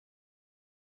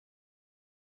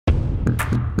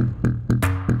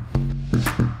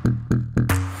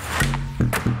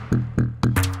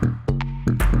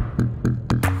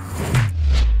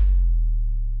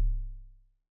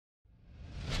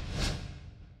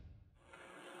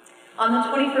On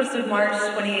the 21st of March,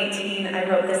 2018, I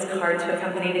wrote this card to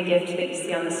accompany the gift that you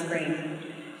see on the screen.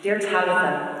 Dear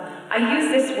Tabatha, I use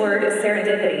this word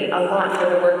serendipity a lot for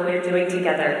the work we're doing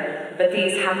together, but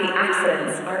these happy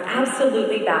accidents are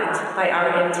absolutely backed by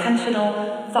our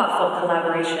intentional, thoughtful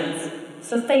collaborations.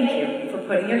 So thank you for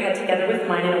putting your head together with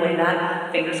mine in a way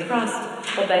that, fingers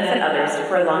crossed, will benefit others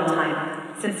for a long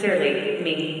time. Sincerely,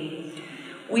 me.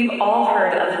 We've all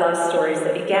heard of love stories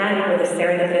that began with a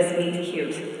serendipitous meet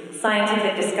cute,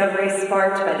 scientific discoveries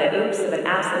sparked by the oops of an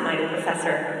absent-minded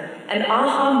professor, and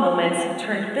aha moments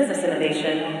turned business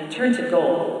innovation, turned to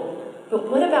gold. But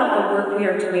what about the work we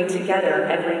are doing together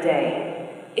every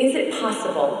day? Is it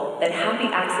possible that happy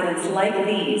accidents like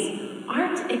these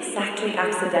aren't exactly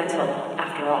accidental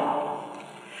after all?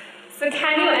 So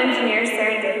can you engineer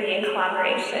serendipity and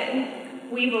collaboration?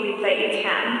 We believe that you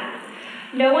can.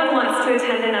 No one wants to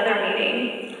attend another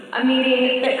meeting. A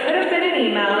meeting that could have been an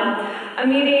email, a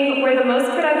meeting where the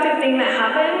most productive thing that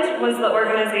happened was the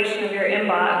organization of your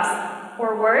inbox,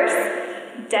 or worse,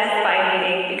 death by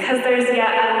meeting, because there's yet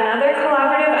another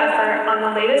collaborative effort on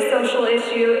the latest social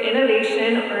issue,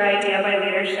 innovation, or idea by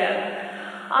leadership.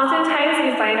 Oftentimes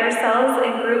we find ourselves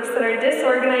in groups that are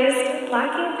disorganized,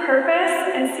 lacking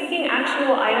purpose, and seeking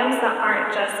actionable items that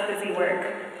aren't just busy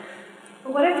work.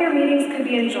 But what if your meetings could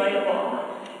be enjoyable?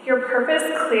 Your purpose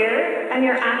clear, and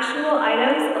your actionable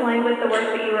items aligned with the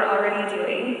work that you are already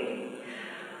doing.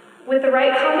 With the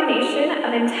right combination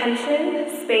of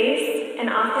intention, space, and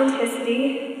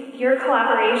authenticity, your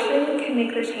collaboration can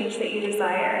make the change that you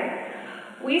desire.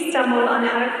 We stumbled on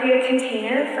how to create a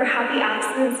container for happy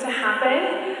accidents to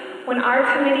happen when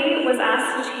our committee was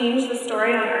asked to change the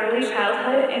story on early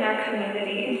childhood in our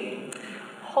community.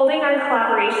 Holding our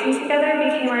collaboration together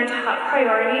became our top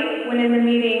priority when in the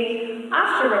meeting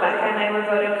after Rebecca and I were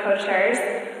voted co-chairs,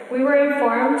 we were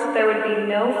informed there would be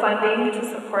no funding to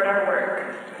support our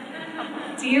work.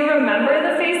 Do you remember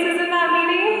the faces in that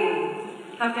meeting?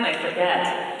 How can I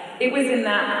forget? It was in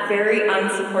that very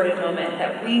unsupported moment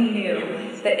that we knew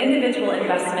that individual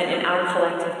investment in our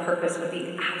collective purpose would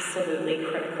be absolutely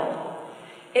critical.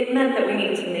 It meant that we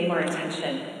needed to name our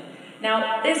intention.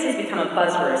 Now, this has become a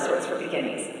buzzword of sorts for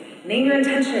beginnings. Name your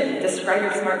intention, describe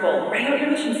your SMART goal, write out your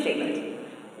mission statement.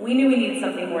 We knew we needed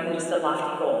something more than just a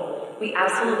lofty goal. We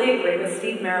absolutely agree with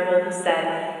Steve Marable, who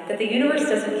said that the universe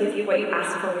doesn't give you what you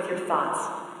ask for with your thoughts.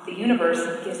 The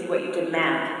universe gives you what you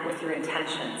demand with your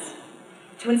intentions.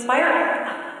 To inspire,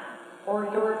 or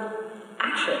your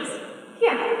actions.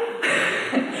 Yeah.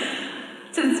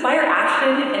 To inspire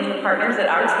action in the partners at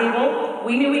our table,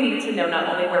 we knew we needed to know not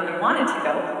only where we wanted to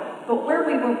go, but where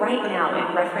we were right now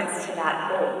in reference to that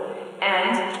goal,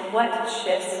 and what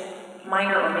shifts,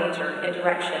 minor or major, in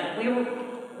direction we were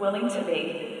willing to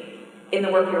make in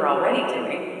the work we were already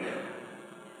doing.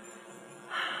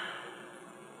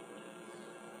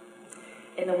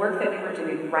 In the work that we were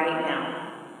doing right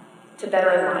now, to better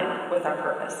align with our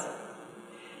purpose.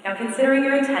 Now, considering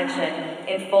your intention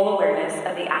in full awareness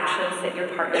of the actions that your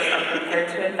partners are prepared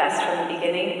to invest from the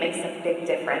beginning makes a big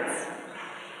difference.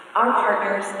 Our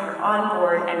partners are on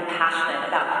board and passionate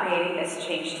about creating this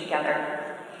change together.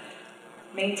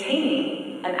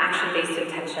 Maintaining an action-based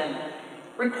intention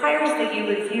requires that you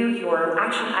review your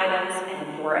action items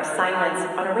and your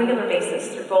assignments on a regular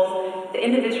basis through both the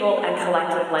individual and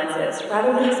collective lenses,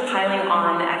 rather than just piling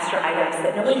on extra items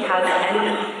that nobody has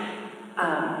any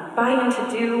buy-in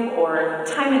to do or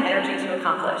time and energy to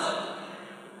accomplish.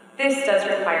 This does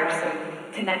require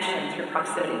some connection through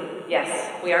proximity.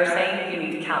 Yes, we are saying you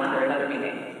need to calendar another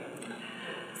meeting.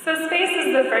 So space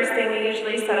is the first thing we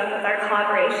usually set up with our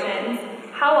collaborations.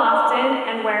 How often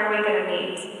and where are we going to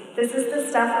meet? This is the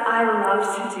stuff I love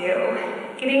to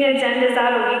do. Getting agendas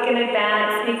out a week in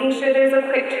advance, making sure there's a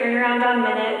quick turnaround on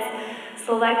minutes,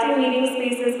 selecting meeting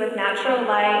spaces with natural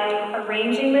light,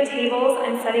 arranging the tables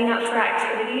and setting up for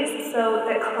activities so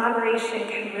that collaboration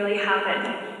can really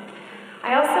happen.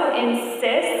 I also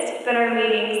insist that our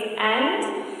meetings end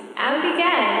and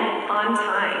begin on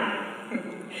time.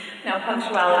 Now,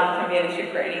 punctuality can be an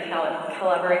issue for any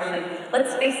collaboration.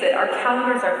 Let's face it, our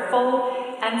calendars are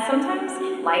full, and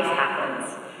sometimes life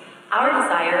happens. Our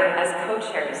desire as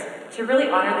co-chairs to really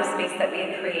honor the space that we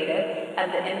had created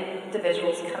and the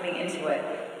individuals coming into it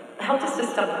helped us to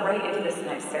stumble right into this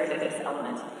next serendipitous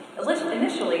element.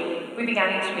 Initially, we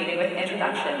began each meeting with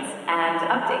introductions and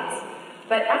updates,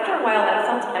 but after a while that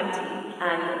felt empty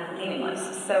and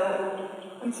meaningless, so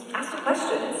we asked a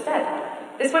question instead.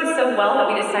 This went so well that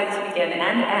we decided to begin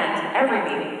and end every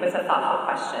meeting with a thoughtful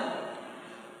question.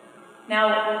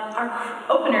 Now, our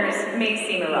openers may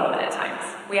seem irrelevant at times.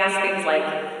 We ask things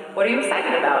like, what are you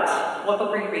excited about? What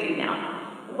book are you reading now?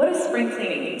 What does spring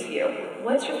cleaning mean to you?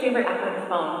 What's your favorite app on your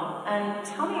phone? And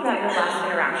tell me about your last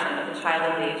interaction with a child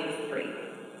at the age of 3.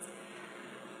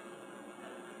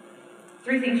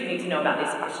 3 things you need to know about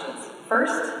these questions.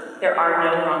 First, there are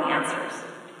no wrong answers.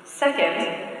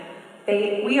 Second,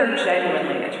 we are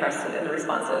genuinely interested in the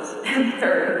responses. And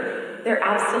third, they're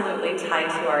absolutely tied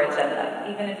to our agenda,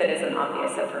 even if it isn't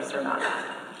obvious at first or not.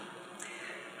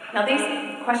 Now, these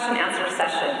question-answer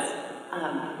sessions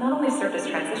not only served as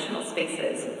transitional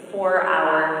spaces for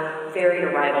our varied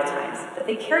arrival times, but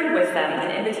they carried with them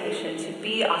an invitation to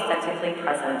be authentically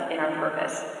present in our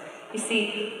purpose. You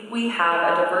see, we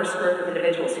have a diverse group of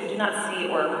individuals who do not see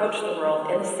or approach the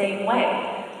world in the same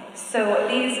way. So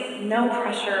these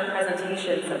no-pressure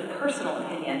presentations of personal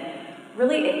opinion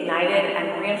really ignited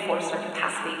and reinforced our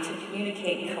capacity to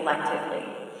communicate collectively.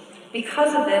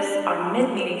 Because of this, our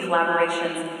mid-meeting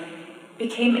collaborations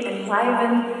became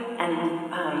enlivened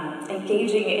and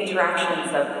engaging interactions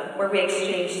where we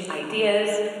exchanged ideas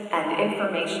and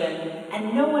information,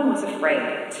 and no one was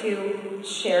afraid to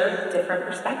share different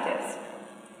perspectives.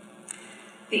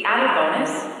 The added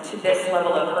bonus to this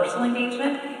level of personal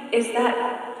engagement is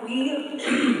that we,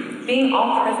 being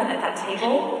all present at that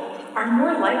table, are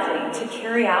more likely to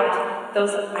carry out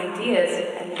those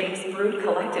ideas and things brewed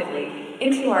collectively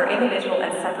into our individual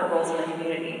and separate roles in the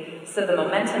community. So the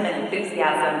momentum and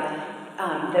enthusiasm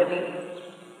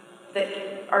that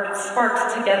are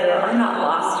sparked together are not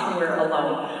lost when we're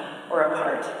alone or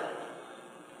apart.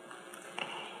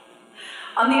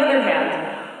 On the other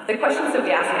hand, the questions that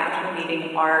we ask after the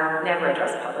meeting are never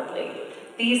addressed publicly.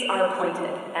 These are pointed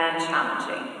and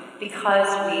challenging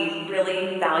because we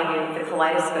really value the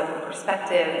kaleidoscope of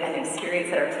perspective and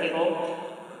experience at our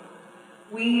table.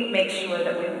 We make sure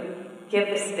that we give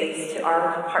the space to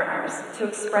our partners to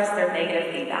express their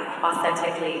negative feedback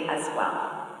authentically as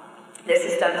well. This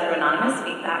is done through anonymous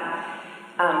feedback,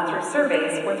 through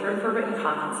surveys, or through written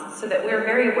comments, so that we're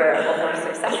very aware of both our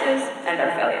successes and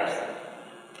our failures.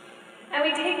 And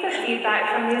we take the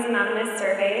feedback from these anonymous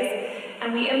surveys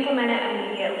and we implement it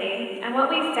immediately. And what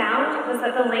we found was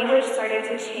that the language started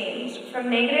to change from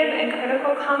negative and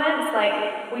critical comments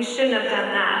like, we shouldn't have done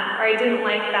that, or I didn't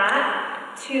like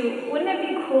that, to, wouldn't it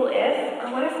be cool if,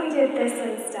 or what if we did this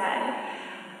instead?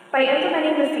 By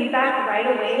implementing the feedback right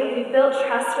away, we built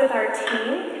trust with our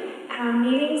team, and our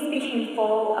meetings became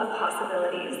full of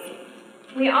possibilities.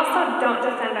 We also don't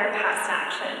defend our past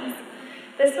actions.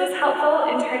 This was helpful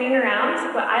in turning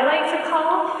around what I like to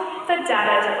call the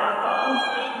data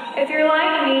debacle. If you're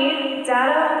like me,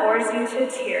 data bores you to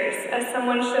tears as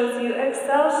someone shows you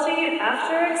Excel sheet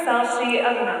after Excel sheet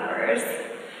of numbers.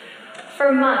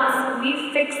 For months, we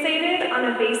fixated on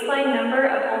a baseline number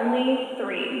of only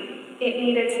 3. It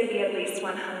needed to be at least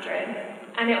 100,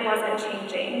 and it wasn't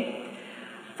changing.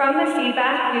 From the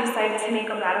feedback, we decided to make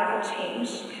a radical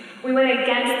change. We went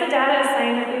against the data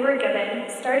assignment we were given,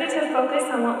 started to focus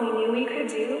on what we knew we could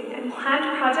do, and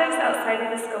planned projects outside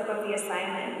of the scope of the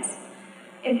assignment.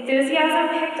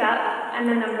 Enthusiasm picked up, and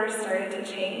the numbers started to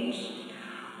change.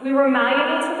 We were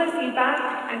malleable to the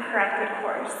feedback and corrected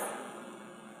course.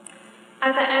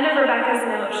 At the end of Rebecca's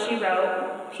note, she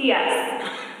wrote, P.S.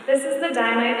 This is the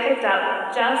dime I picked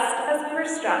up just as we were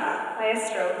struck by a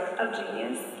stroke of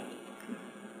genius.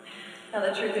 Now,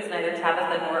 the truth is neither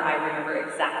Tabatha nor I remember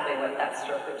exactly what that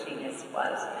stroke of genius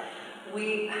was.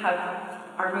 We have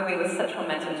our movie with such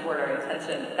momentum toward our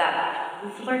intention that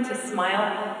we've learned to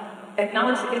smile,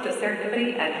 acknowledge the gift of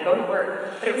serendipity, and go to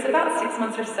work. But it was about 6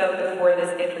 months or so before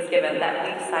this gift was given that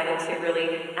we decided to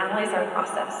really analyze our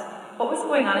process. What was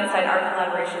going on inside our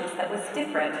collaborations that was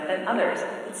different than others?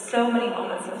 That so many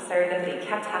moments of serendipity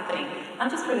kept happening,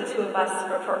 not just for the 2 of us,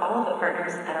 but for all of the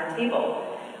partners at our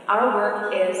table. Our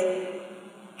work is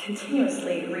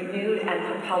continuously renewed and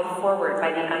propelled forward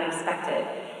by the unexpected,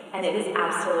 and it is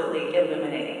absolutely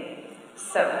illuminating.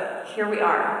 So, here we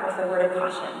are with a word of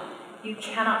caution. You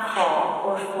cannot fall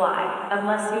or fly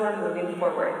unless you are moving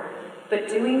forward, but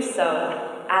doing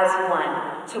so as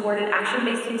one toward an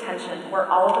action-based intention where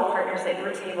all of the partners at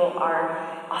your table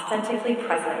are authentically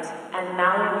present and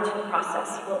malleable to the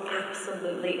process will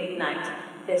absolutely ignite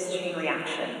this chain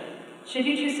reaction. Should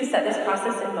you choose to set this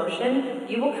process in motion,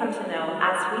 you will come to know,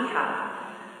 as we have,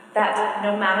 that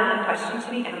no matter the question to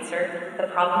be answered, the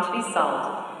problem to be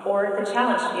solved, or the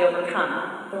challenge to be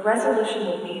overcome, the resolution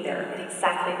will be there at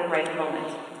exactly the right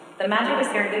moment. The magic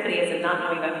of serendipity is in not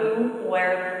knowing the who,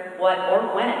 where, what,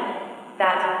 or when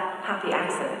that happy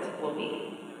accident will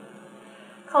be.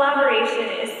 Collaboration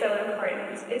is so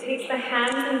important. It takes the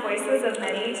hands and voices of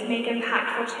many to make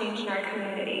impactful change in our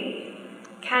community.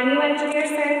 Can you engineer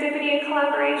serendipity and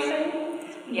collaboration?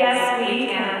 Yes, we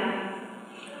can.